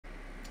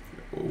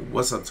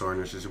What's up,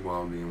 Torners? It's your boy,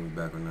 and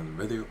we're back with another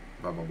video.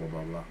 Blah blah blah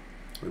blah blah.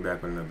 We're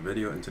back with another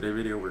video. In today's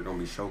video, we're gonna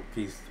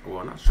be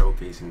well, not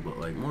showcasing, but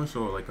like more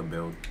so like a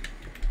build.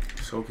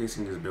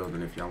 Showcasing this build,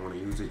 and if y'all want to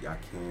use it, y'all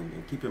can.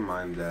 And keep in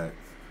mind that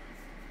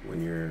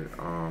when you're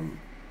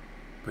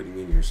putting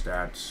in your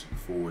stats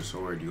for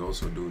sword, you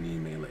also do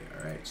need melee.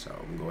 All right, so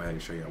I'm gonna go ahead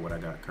and show you what I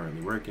got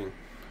currently working.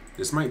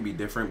 This might be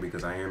different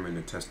because I am in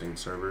the testing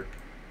server,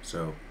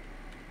 so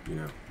you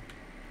know.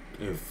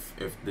 If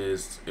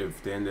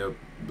they end up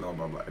blah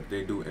blah blah, if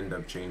they do end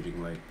up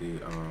changing like the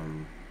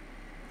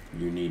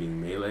you needing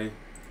melee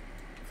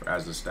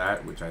as a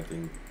stat, which I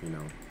think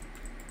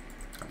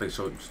I think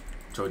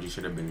Toji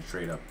should have been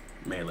straight up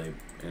melee,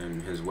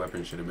 and his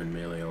weapon should have been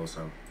melee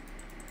also.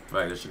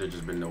 Like there should have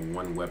just been the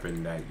one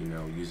weapon that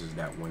uses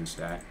that one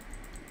stat.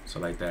 So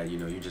like that,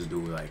 you just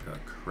do like a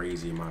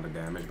crazy amount of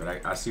damage.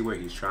 But I see where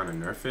he's trying to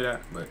nerf it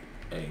at, but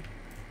hey.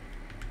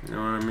 You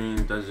know what I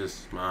mean?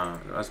 That's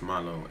my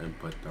little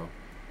input though.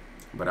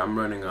 But I'm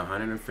running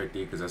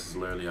 150 because that's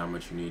literally how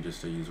much you need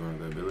just to use one of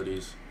the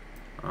abilities.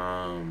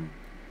 And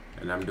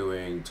I'm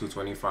doing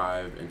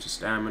 225 into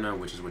stamina,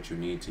 which is what you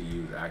need to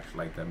use actually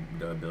like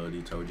the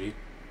ability Toji.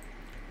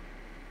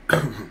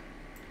 And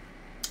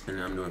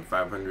I'm doing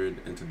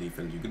 500 into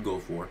defense. You could go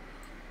for.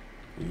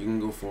 You can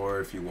go for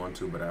if you want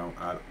to, but I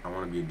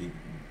want to be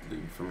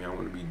for me. I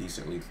want to be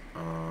decently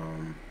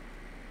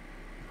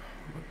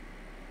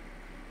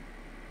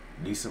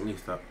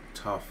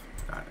tough.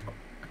 God,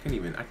 I can't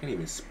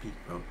even speak,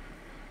 bro.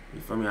 You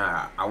feel me?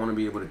 I want to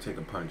be able to take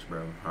a punch,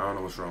 bro. I don't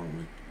know what's wrong with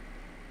me.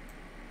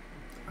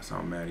 I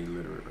sound mad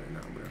illiterate right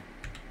now,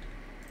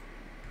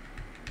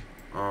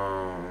 bro.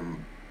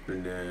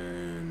 And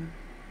then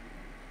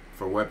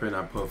for weapon,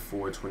 I put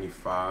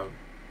 425.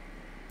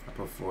 I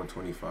put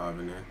 425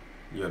 in there.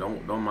 Yeah,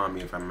 don't mind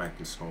me if I'm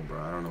acting slow, bro.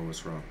 I don't know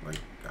what's wrong. Like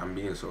I'm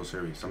being so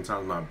serious.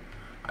 Sometimes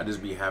I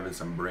just be having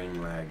some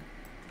brain lag.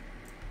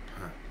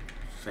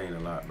 Saying a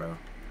lot, bro.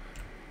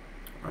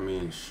 I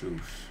mean,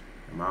 shoosh.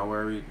 Am I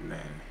worried? Nah.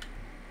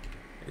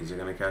 Is it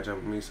gonna catch up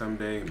with me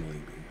someday? Maybe.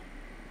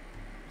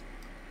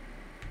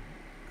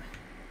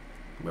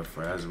 But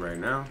for as of right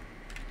now,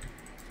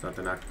 it's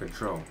nothing I can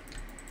control.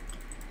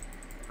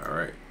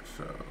 Alright,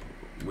 so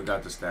we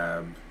got the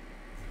stab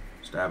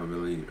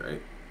ability,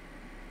 right?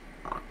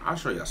 I'll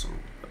show y'all some.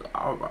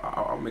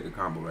 I'll make a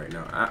combo right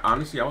now.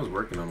 Honestly, I was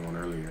working on one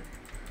earlier.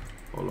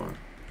 Hold on.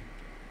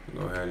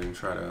 Go ahead and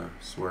try to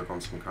work on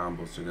some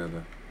combos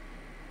together.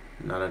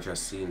 Now that y'all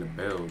seen the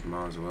build,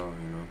 might as well,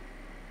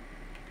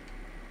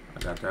 I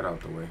got that out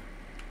the way.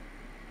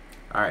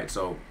 Alright,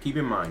 so keep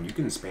in mind, you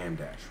can spam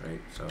dash, right?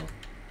 So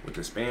with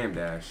the spam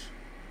dash,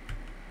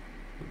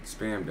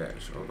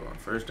 hold on.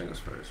 First thing is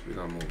first, we're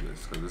gonna move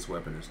this because this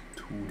weapon is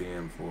too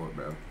damn forward,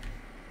 bro.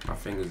 My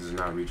fingers is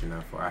not reaching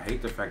that far. I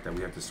hate the fact that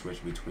we have to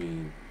switch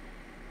between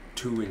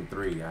 2 and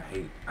 3. I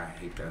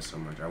hate that so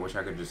much. I wish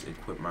I could just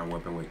equip my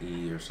weapon with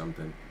E or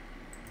something.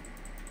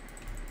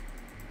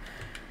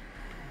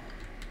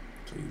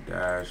 So you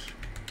dash,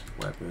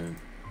 weapon.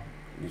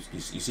 You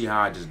see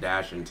how I just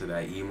dash into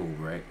that E move,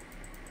 right?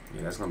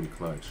 Yeah, that's gonna be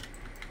clutch.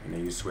 And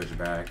then you switch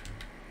back,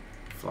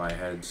 fly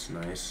heads,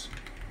 nice.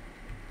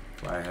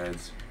 Fly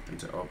heads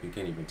into you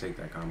can't even take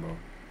that combo.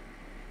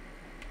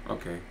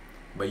 Okay,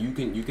 but you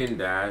can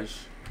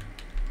dash.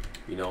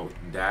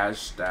 Dash,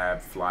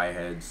 stab, fly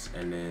heads,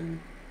 and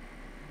then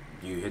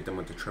you hit them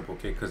with the triple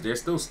kick because they're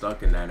still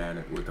stuck in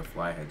that with the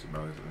fly heads,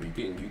 bro. So you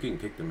can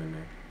kick them in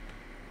there,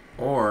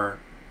 or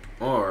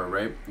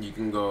right, you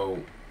can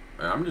go.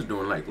 I'm just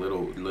doing like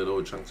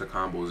little chunks of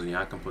combos, and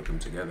y'all can put them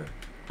together.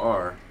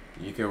 Or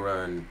you can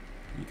run.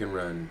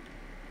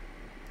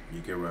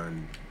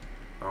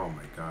 Oh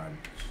my God!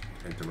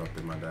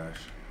 Interrupted my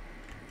dash.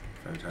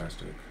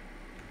 Fantastic.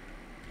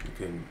 You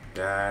can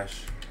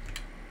dash,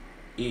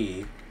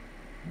 E.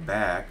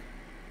 Back,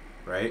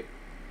 right?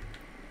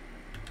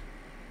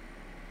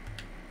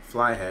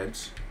 Fly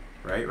heads,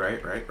 right,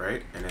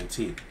 and then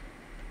T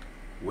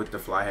with the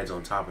fly heads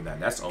on top of that.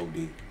 That's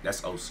OD.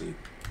 That's OC.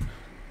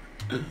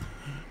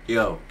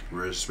 Yo,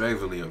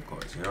 respectfully, of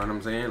course. You know what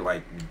I'm saying?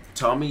 Like,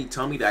 tell me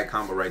that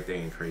combo right there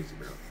ain't crazy,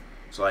 bro.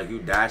 So like, you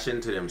dash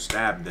into them,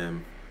 stab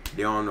them,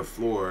 they're on the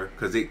floor,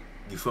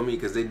 you feel me?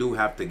 Because they do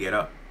have to get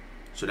up.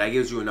 So that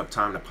gives you enough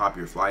time to pop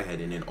your fly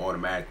head and then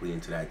automatically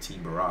into that T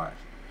barrage.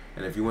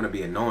 And if you want to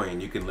be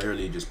annoying, you can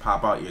literally just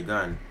pop out your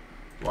gun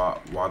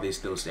while they're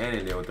still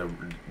standing there with the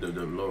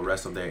little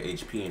rest of their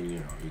HP, and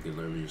you can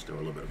literally just throw a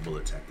little bit of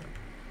bullets at them.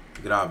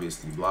 You could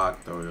obviously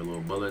block, throw your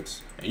little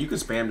bullets, and you can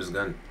spam this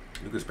gun.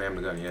 You can spam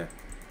the gun, yeah.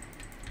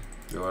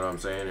 You know what I'm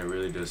saying? And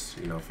really just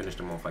finish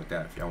them off like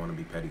that if y'all want to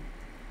be petty.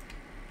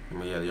 I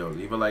mean, yeah, yo,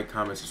 leave a like,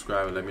 comment,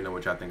 subscribe, and let me know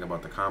what y'all think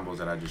about the combos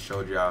that I just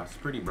showed y'all. It's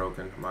pretty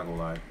broken. I'm not gonna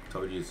lie.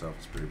 Toji itself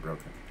is pretty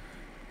broken.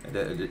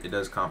 It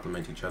does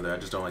complement each other. I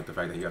just don't like the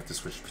fact that you have to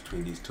switch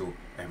between these two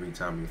every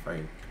time you're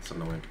fighting. It's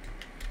annoying.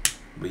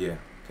 But yeah,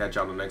 catch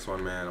y'all on the next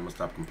one, man. I'm gonna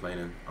stop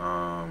complaining.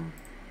 I'm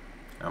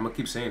gonna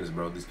keep saying this,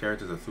 bro. These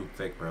characters are too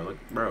thick, bro.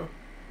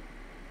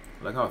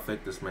 Look how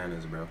thick this man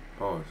is, bro.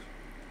 Pause,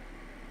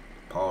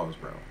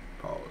 bro.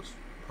 Pause.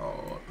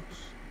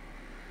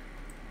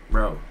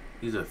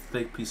 He's a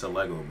thick piece of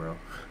Lego, bro.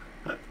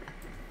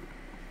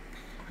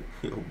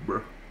 Yo,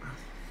 bro.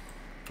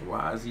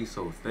 Why is he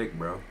so thick,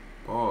 bro?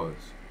 Pause.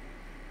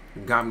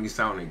 You got me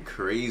sounding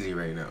crazy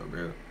right now,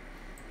 bro.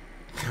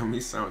 Got me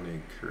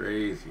sounding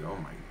crazy. Oh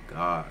my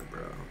god,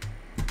 bro.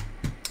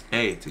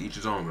 Hey, to each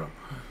his own, bro.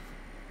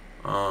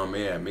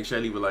 Yeah, make sure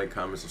you leave a like,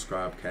 comment,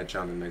 subscribe. Catch you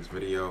on the next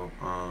video.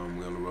 We're on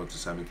the road to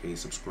 7K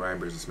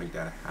subscribers. Let's make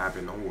that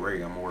happen. Don't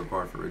worry, I'm gonna work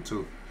hard for it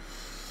too.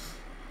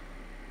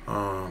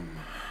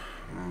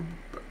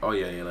 Oh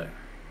yeah,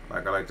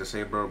 like I like to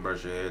say, bro,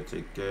 brush your hair,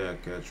 take care.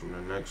 Catch you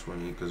in the next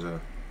one.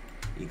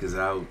 Eagles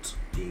out.